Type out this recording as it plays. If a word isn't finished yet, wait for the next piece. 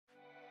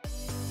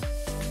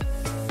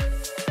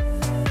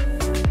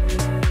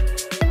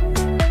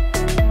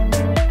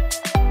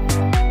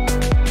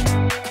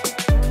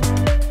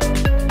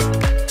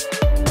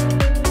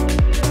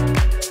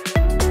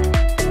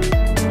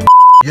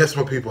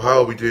people, how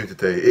are we doing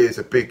today? It is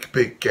a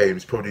big game.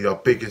 It's probably our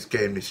biggest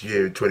game this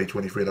year in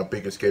 2023 and our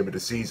biggest game of the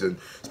season,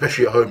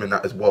 especially at home in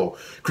that as well.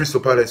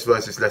 Crystal Palace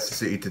versus Leicester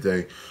City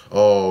today.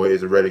 Oh, it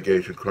is a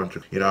relegation crunch.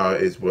 You know,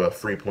 it is, we're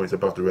 3 points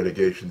above the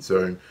relegation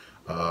zone.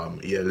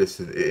 Yeah,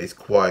 listen, it is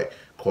quite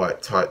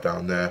tight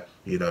down there.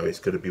 You know, it's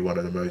going to be one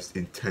of the most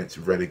intense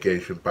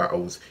relegation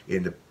battles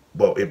in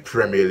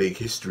Premier League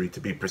history, to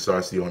be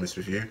precisely honest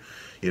with you.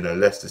 You know,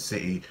 Leicester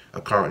City are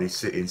currently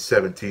sitting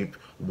 17th,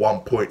 1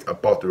 point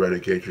above the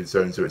relegation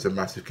zone, so it's a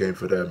massive game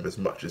for them as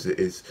much as it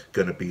is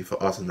going to be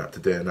for us and that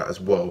today and that as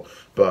well.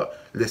 But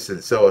listen,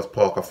 Selhurst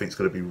Park I think it's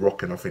going to be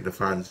rocking. I think the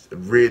fans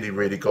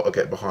really got to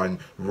get behind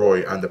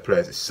Roy and the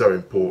players. It's so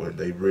important.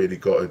 They really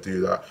got to do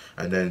that,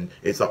 and then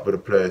it's up for the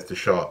players to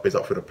sharp. It's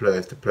up for the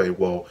players to play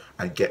well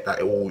and get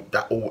that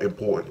all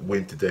important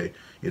win today.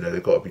 You know,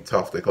 they've got to be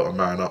tough, they've got to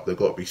man up, they've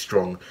got to be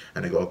strong,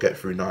 and they've got to get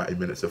through 90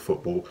 minutes of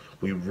football.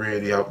 We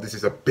really have, this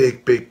is a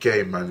big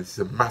game, man. This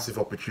is a massive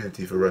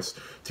opportunity for us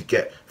to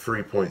get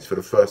 3 points for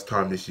the first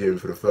time this year, and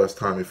for the first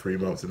time in 3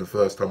 months, and the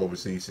first time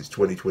obviously since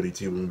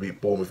 2022 when we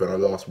beat Bournemouth in our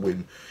last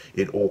win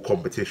in all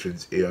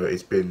competitions. You know,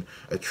 it's been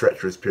a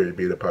treacherous period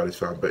being a Palace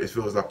fan, but it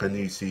feels like a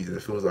new season,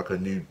 it feels like a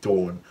new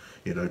dawn,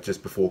 you know,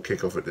 just before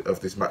kickoff of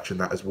this match and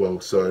that as well.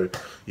 So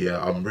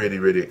yeah, I'm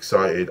really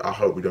excited. I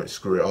hope we don't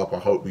screw it up. I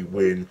hope we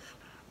win.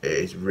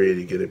 It's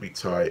really going to be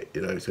tight, you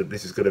know. So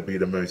this is going to be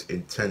the most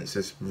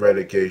intensest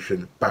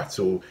relegation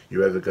battle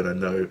you're ever going to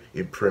know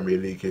in Premier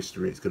League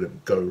history. It's going to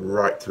go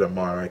right to the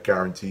mire, I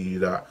guarantee you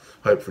that.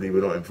 Hopefully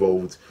we're not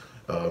involved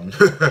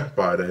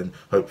by then.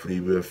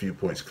 Hopefully we're a few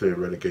points clear of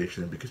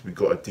relegation, because we've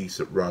got a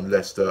decent run.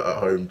 Leicester at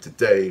home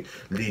today,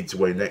 Leeds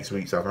away next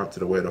week,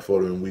 Southampton away the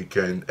following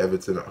weekend,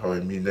 Everton at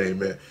home, you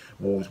name it,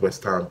 Wolves,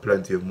 West Ham,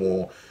 plenty of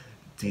more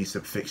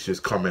decent fixtures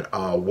coming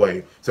our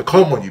way. So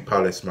come on, you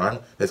Palace, man.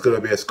 There's going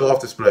to be a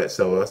scarf display at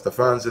Selhurst. The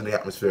fans in the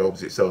atmosphere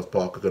opposite Selhurst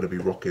Park are going to be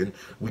rocking.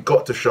 We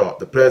got to sharp.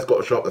 The players got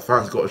to sharp. The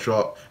fans got to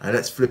sharp. And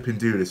let's flipping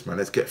do this, man.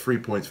 Let's get 3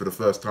 points for the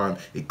first time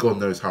in God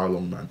knows how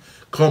long, man.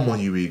 Come on,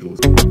 you Eagles.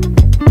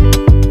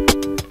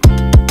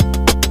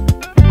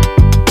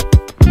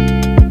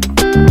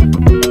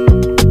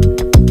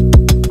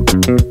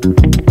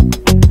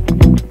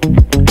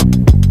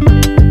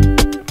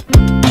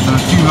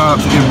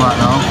 In right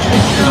now.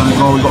 The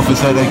goal we got for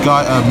say the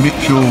guy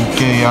Mitchell,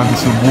 Gay,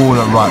 Anderson, Wall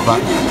at right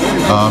back,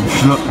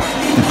 Schlupp,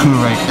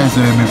 Doucouré,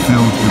 Eze in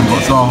midfield. We've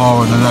got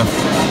Zaha on the left,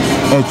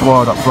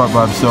 Edouard up front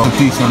by himself. A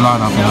decent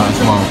lineup in that as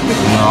well.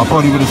 You know, I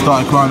probably would have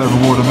started crying over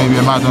Ward and maybe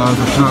a Madden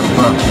over Schlupp,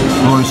 but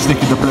Roy's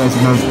sticking the players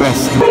he knows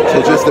best. So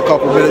just a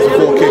couple of minutes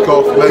before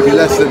kick-off, maybe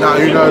less than that,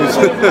 who knows.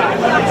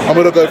 I'm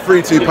going to go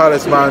 3-2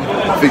 Palace, man.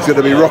 I think it's going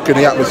to be rocking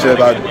the atmosphere,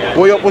 man.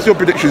 What's your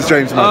predictions,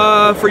 James,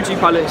 man? 3-2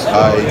 Palace.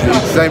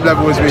 Same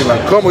level as me, man.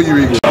 Come on, you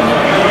Eagles.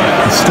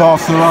 The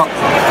staffs are up.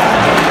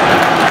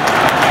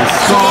 The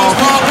staffs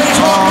are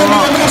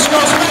up.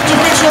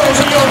 Individuals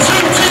of your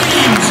two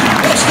teams,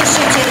 Leicester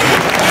City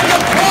and the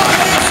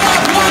pride of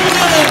South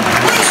London,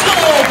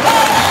 Crystal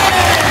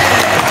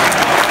Palace.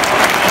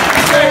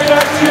 Say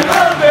that you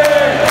love me.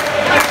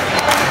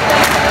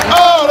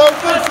 Oh,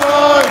 that's this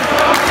time.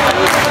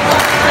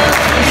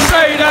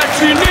 Say that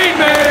you need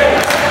me.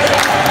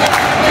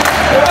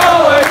 You'll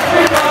always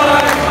be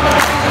mine.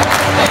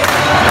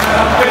 And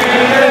I'm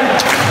feeling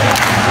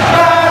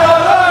bad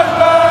all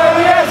over.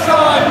 Yes,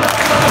 I'm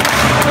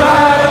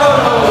bad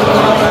all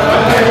over.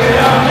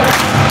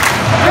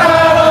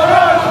 Bad all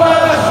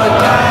over. So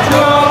bad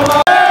all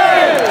over.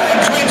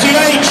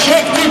 28,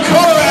 check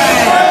Doucouré.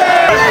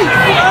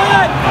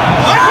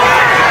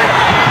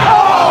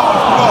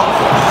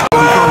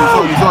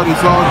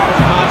 He's on.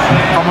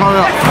 Come hurry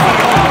up.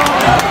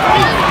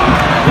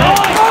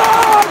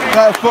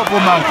 That football,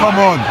 man, come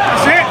on.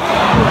 That's it.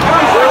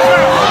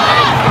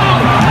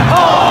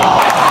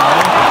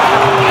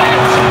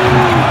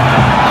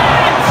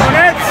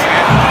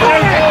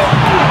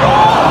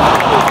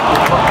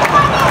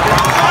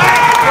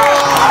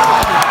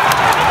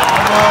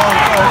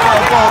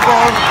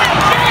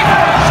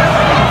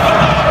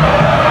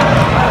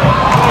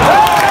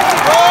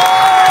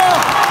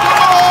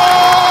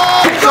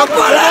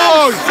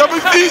 Some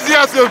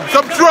enthusiasm,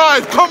 some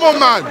drive, come on,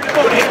 man.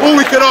 All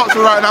we can ask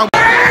for right now.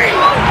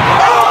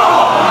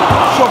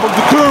 Shot from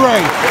Doucouré.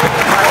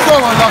 So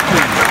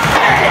unlucky.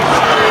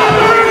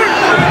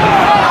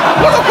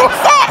 What's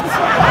that?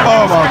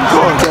 Oh my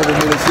God. 7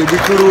 minutes in, we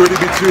could already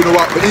be 2-0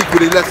 up, but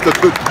equally Leicester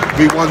could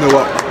be 1-0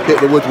 up. Hit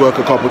the woodwork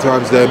a couple of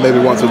times there, maybe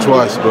once or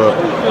twice, but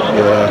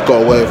yeah,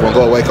 got away, everyone,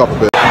 got to wake up a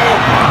bit.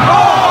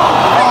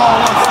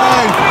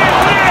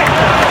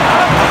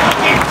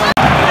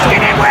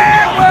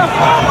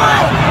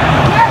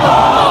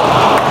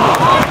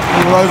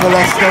 All over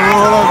Leicester,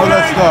 all over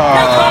Leicester.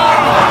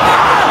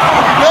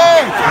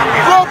 Hey,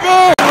 drop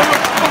it!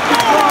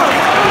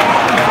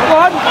 Come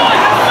on.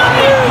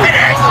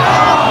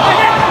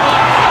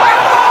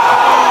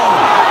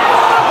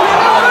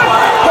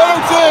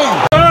 Penalty!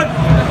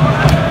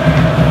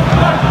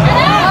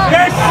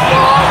 Yes!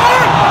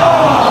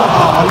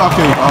 Oh,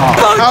 lucky. Oh.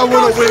 How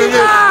we're not winning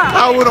this?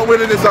 How we're not winning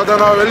winning this, I don't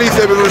know. At least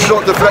there was a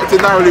shot deflected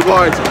narrowly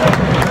wide.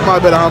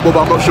 Might have been a handball,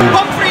 but I'm not sure. No,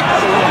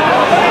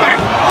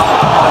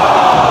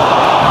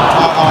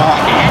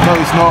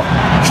 it's not.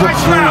 Trip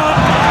through.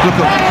 Look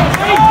at.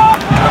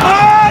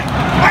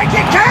 Make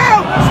it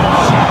count!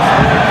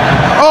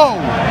 Oh!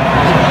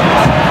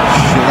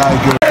 Shit, that is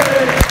good.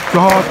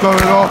 Sahar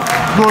going off.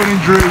 Groin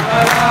injury.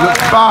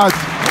 Looks bad.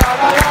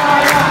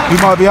 He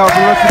might be out for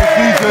the rest of the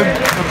season.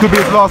 It could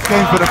be his last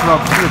game for the club.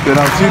 Flipping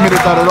out. 2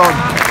 minutes added on.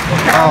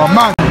 Oh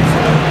man.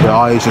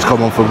 Yeah, he's just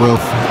come on for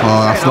Wilf.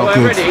 Oh, that's not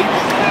good.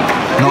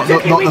 Not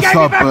the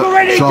sub, but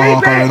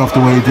Sahar going off the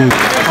way he did.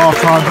 Half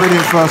time,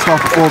 brilliant first half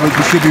performance.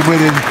 We should be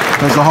winning.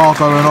 There's Sahar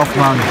going off,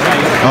 man.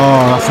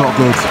 Oh, that's not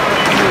good.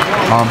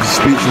 I'm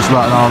speechless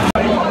right now.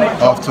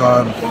 Half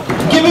time.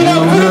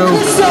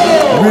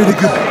 0-0. Really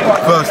good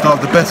first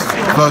half. The best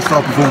first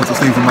half performance I've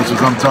seen from us for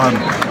some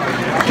time.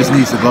 Just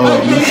needs to go.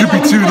 I mean, it should be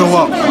 2-0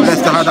 up.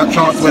 Leicester had that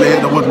chance where they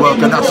hit the woodwork,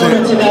 and that's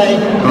it.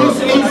 But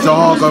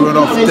Sahar going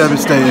off,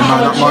 devastating,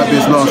 man. That might be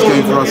his last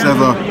game for us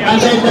ever.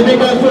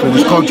 Because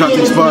his contract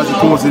expires, of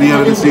course, at the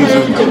end of the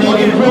season.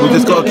 But we've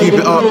just got to keep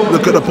it up.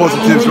 Look at the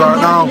positives right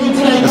now.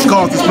 The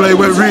Scar's display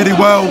went really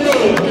well.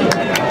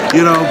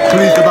 You know,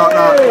 pleased about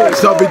that.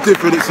 Something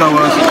different at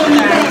Sohas.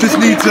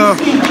 Just need to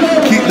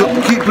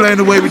keep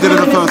playing the way we did in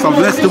the first half.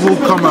 Leicester will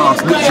come at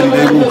us, literally.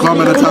 They will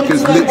come and attack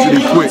us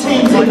literally quick.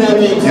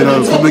 You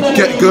know, from the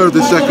get-go of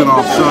the second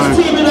half. So,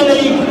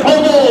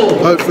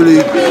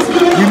 hopefully,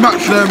 we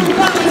match them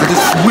and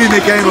just win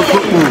a game of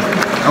football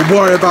and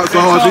worry about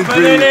Sahar's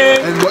injury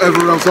and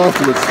whatever else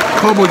afterwards.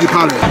 Come on, you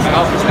Palace.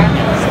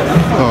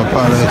 Oh,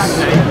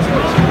 Palace.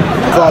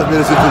 5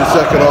 minutes into the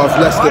second half,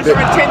 Leicester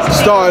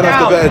starting off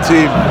the better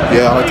team.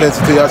 Yeah, our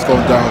intensity has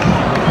gone down.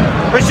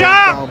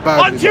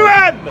 On to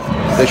him!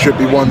 They should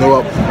be 1-0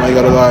 up. I ain't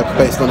gonna lie,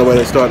 based on the way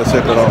they started the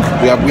second half.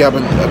 We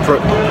haven't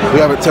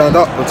turned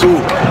up at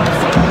all.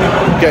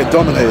 Getting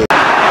dominated.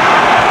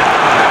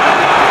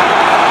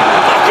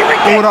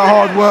 All that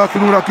hard work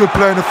and all that good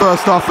play in the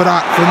first half for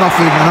that, for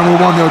nothing, and then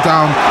we're 1-0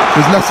 down.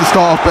 Because Leicester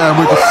start off better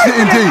and we're just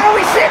sitting deep.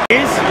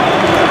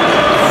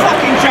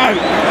 Fucking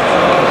joke.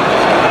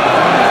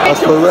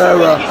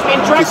 Pereira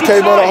just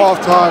came on at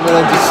half time and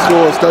then just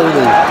scored, don't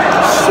he?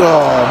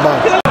 Oh man.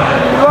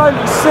 Run,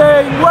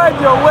 sing when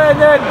you're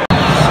winning.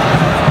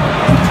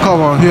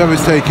 Come on,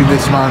 whoever's taking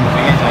this, man.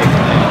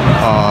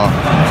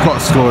 We've got to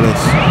score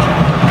this.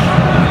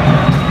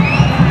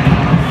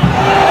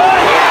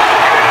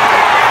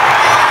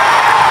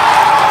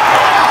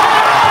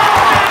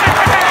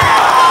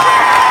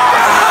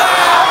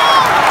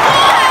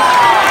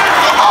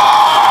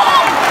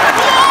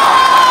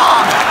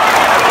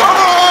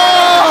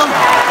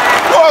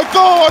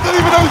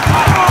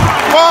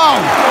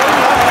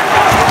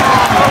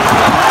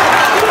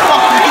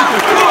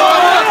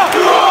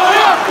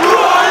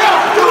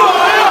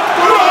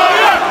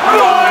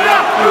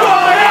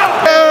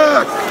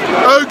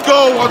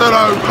 I don't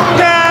know.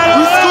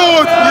 We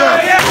scored,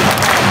 yes.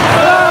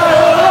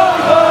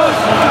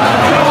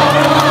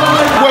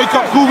 Wake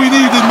up call we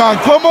needed, man.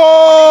 Come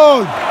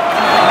on.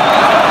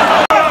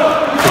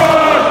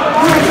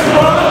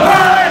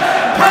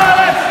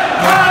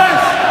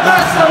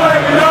 That's the way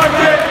we like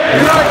it. We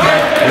like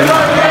it. We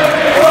like it.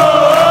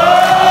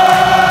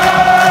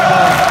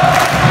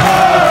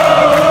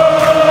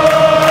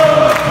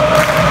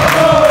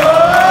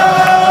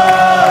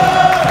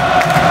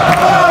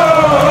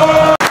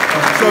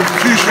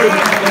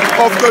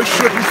 Off goes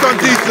Shook, he's done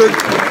decent.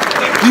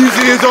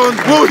 Husey is on,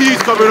 Will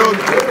Hughes coming on.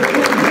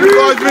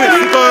 5 minutes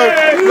to go,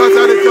 that's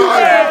out of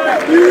time.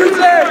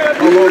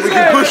 Oh, well, we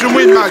can push and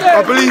win, man.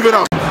 I believe in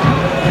us.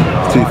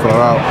 Too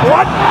far out.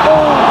 What?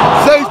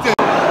 Saved it.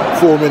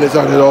 4 minutes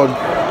added on.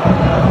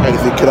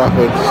 Anything could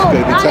happen. It's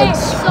going to be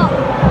tense.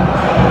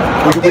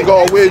 We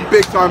got to win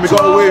big time. We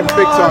got to win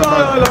big time,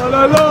 man.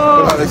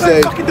 But like they say,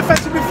 you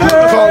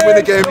can't win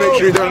a game, make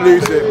sure you don't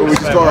lose it. But we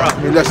just got to. I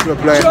mean, Leicester are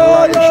playing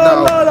right-ish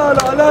now.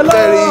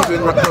 Fairly even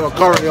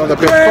currently on the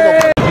pitch. Come on,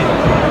 man.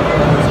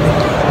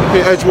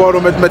 Edgewater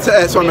on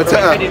Mateta. Sorry,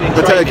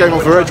 Mateta came on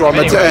for Edgewater.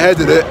 Mateta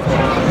headed it.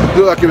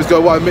 Looked like it was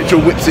going wide.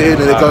 Mitchell whips it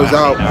in and it goes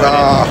out.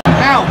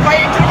 Now,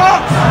 play into the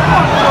box.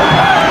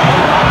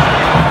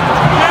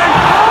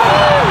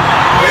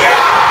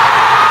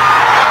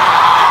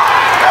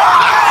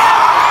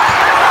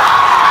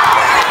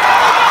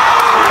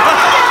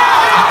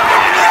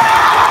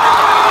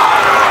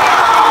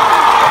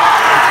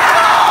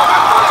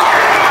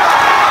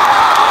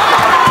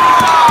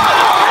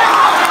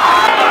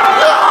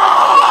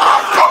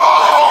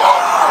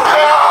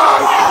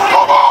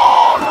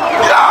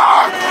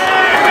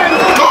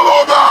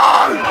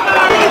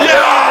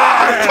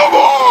 Come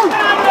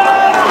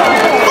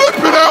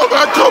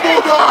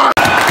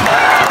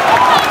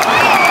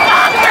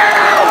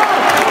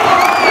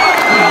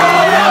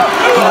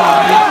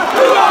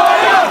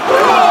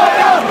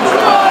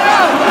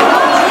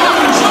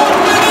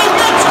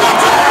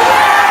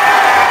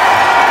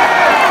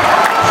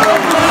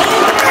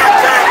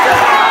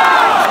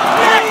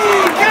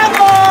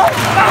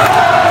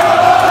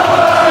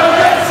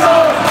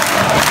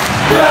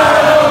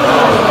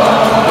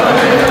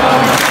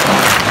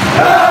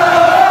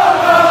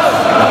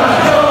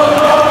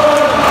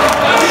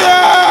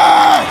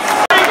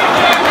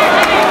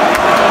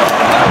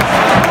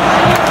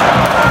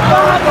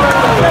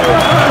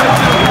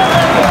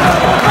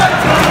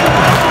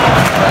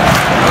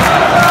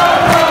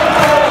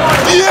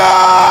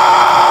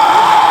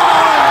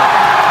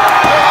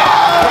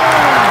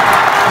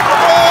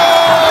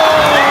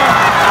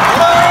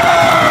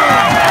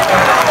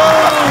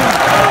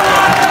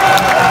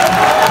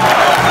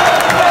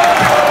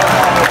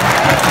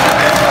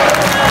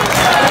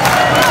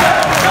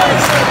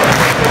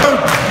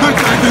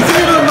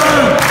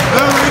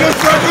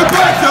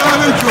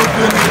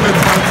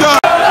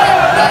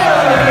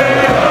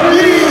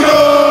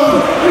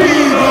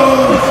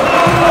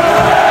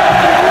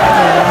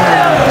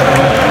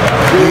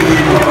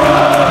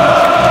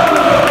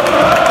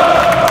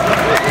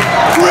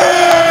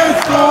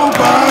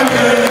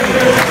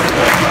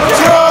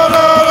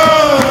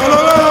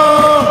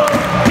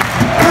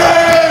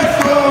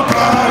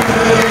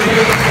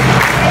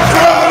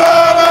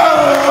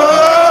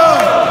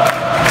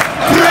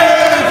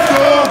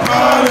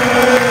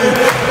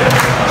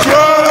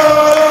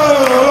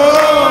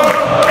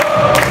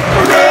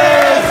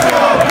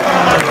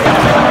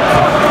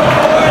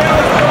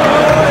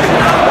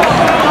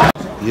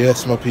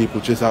Yes, my people,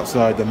 just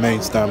outside the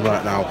main stand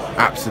right now,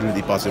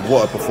 absolutely buzzing.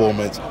 What a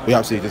performance. We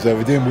absolutely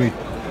deserve it, didn't we?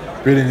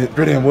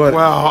 Brilliant work.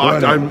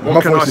 Well,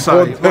 what can I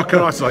say? What can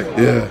I say?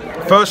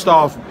 Yeah. First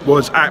half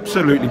was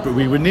absolutely, but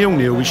we were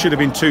 0-0. We should have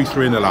been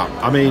 2-3-0 up.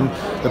 I mean,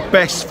 the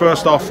best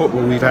first half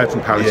football we've had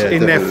from Palace,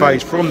 in their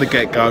face from the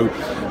get-go,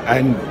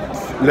 and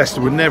Leicester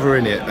were never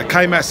in it. They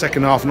came out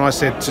second half, and I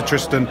said to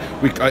Tristan,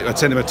 I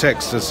sent him a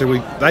text, I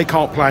said, they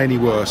can't play any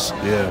worse.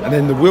 Yeah. And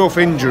then the Wilf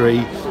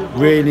injury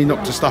really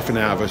knocked the stuffing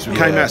out of us. We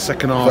came out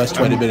second half, first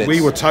 20 minutes.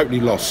 We were totally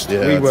lost.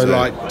 Yeah, we were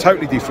like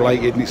totally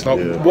deflated, and it's like,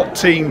 what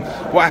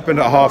happened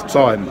at half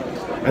time?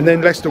 And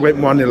then Leicester went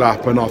 1-0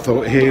 up, and I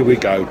thought, here we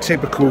go.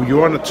 Typical,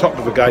 you're on the top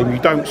of a game, you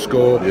don't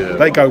score,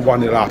 they go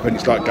 1-0 up, and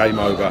it's like game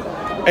over.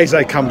 Eze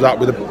comes up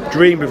with a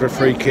dream of a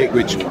free kick,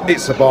 which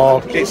it's a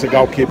bar, it's a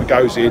goalkeeper,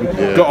 goes in,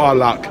 got our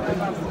luck.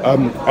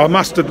 I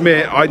must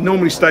admit, I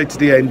normally stayed to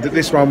the end. At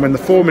this one, when the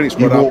 4 minutes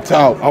went up,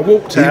 I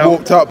walked out. You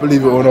walked out,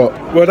 believe it or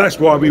not. Well, that's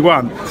why we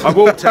won. I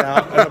walked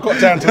out, and I got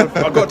down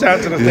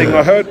to the thing.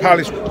 I heard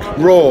Palace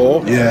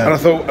roar, and I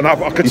thought, and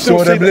I could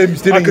still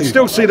see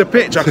still see the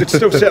pitch. I could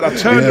still see it. I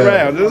turned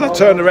around. As I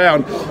turned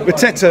around,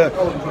 Mateta,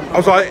 I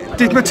was like,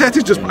 did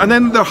Mateta just? And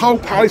then the whole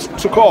Palace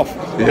took off,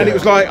 and it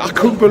was like, I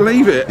couldn't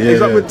believe it. It was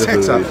like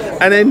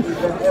Mateta, and then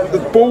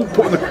the ball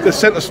put in the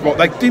centre spot.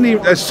 They didn't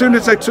even. As soon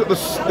as they took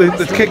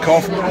the kick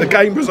off, the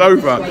game was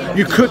over.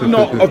 You could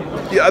not have,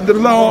 at the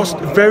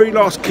very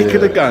last kick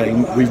of the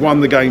game, we won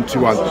the game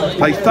 2-1.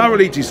 They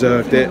thoroughly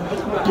deserved it.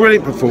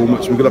 Brilliant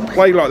performance. We're going to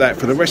play like that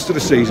for the rest of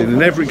the season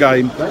in every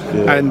game,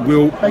 and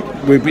we'll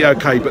be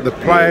okay. But the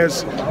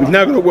players, we've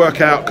now got to work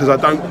out, because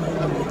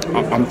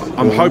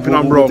I'm hoping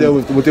I'm wrong.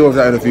 We'll deal with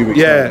that in a few weeks.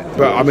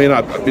 But I mean,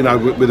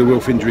 with the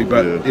Wilf injury,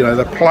 but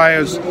the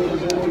players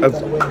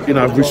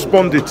have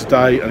responded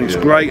today, and it's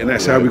great, and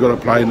that's how we've got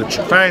to play. And the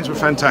fans were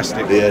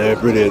fantastic. Yeah, they're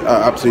brilliant.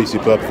 Absolutely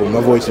superb performance.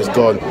 My voice is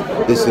gone.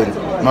 Listen,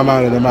 my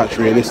man of the match,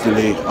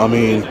 realistically, I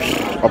mean,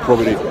 I'll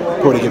probably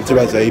give it to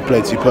Eze. He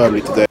played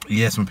superbly today.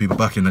 Yes, my people,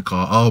 back in the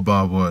car. Oh,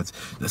 my words.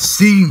 The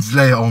scenes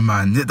later on,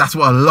 man. That's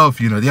what I love,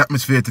 The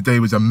atmosphere today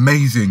was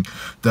amazing.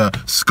 The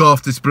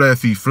scarf display, a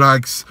few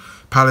flags.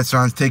 Palace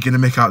fans taking the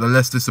mick out of the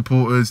Leicester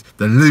supporters,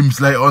 the limbs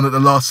later on at the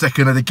last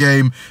second of the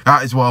game.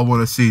 That is what I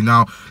want to see.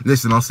 Now,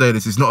 listen, I'll say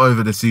this, it's not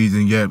over the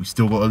season yet. We've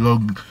still got a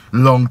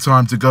long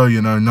time to go,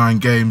 9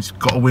 games.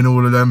 Got to win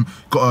all of them,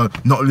 got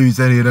to not lose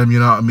any of them, you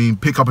know what I mean?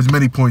 Pick up as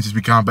many points as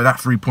we can, but that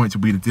 3 points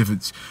will be the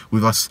difference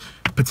with us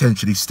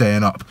potentially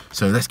staying up.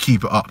 So let's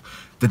keep it up.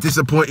 The one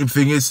disappointing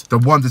thing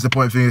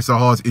is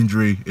Zaha's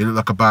injury. It looked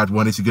like a bad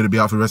one. Is he going to be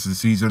out for the rest of the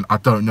season? I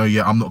don't know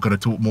yet. I'm not going to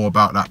talk more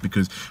about that,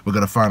 because we're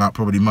going to find out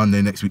probably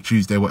Monday, next week,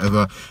 Tuesday,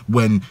 whatever,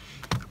 when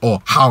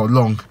or how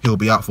long he'll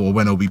be out for, or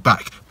when he'll be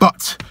back.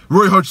 But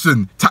Roy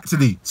Hodgson,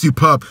 tactically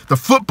superb. The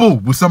football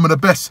was some of the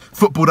best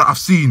football that I've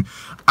seen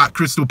at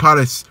Crystal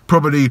Palace,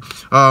 probably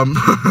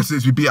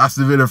since we beat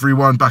Aston Villa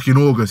 3-1 back in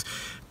August.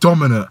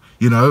 Dominant,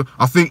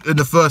 I think in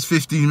the first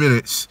 15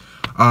 minutes,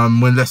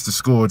 when Leicester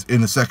scored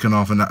in the second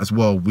half and that as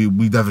well, we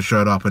never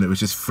showed up, and it was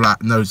just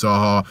flat, no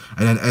Zaha.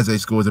 And then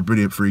Eze scores a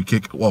brilliant free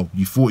kick. Well,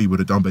 you thought he would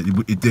have done, but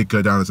it did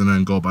go down as an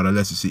own goal by the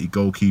Leicester City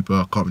goalkeeper.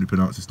 I can't really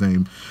pronounce his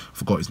name. I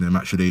forgot his name,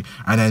 actually.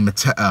 And then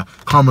Mateta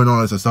coming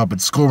on as a sub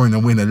and scoring the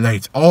winner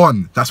late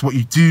on. That's what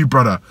you do,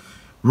 brother.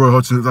 Roy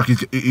Hodgson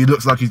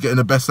looks like he's getting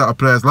the best out of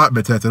players like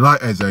Mateta,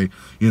 like Eze,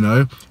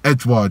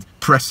 Edouard,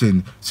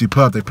 pressing,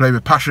 superb. They play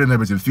with passion, there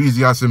was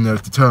enthusiasm, there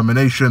was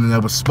determination, and there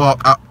was spark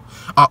up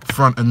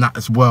front and that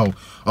as well.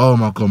 Oh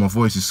my God, my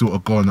voice is sort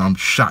of gone. I'm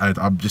shattered.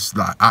 I'm just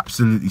like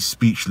absolutely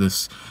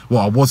speechless.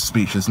 Well, I was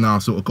speechless. Now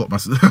I've sort of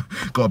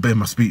got a bit of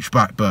my speech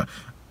back, but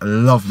I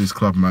love this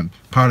club, man.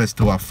 Palace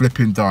till I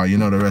flipping die. You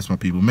know the rest, my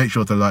people. Make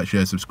sure to like,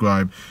 share,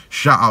 subscribe.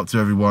 Shout out to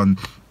everyone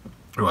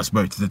who I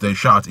spoke to today.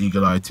 Shout out to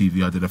Eagle Eye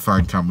TV. I did a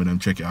fan cam with them.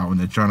 Check it out on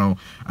their channel,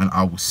 and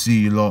I will see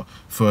you lot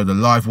for the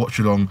live watch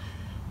along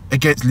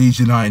against Leeds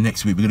United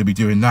next week. We're going to be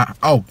doing that.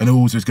 Oh, and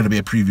also it's going to be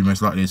a preview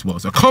most likely as well.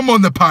 So come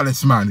on, the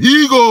Palace, man.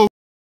 Eagle!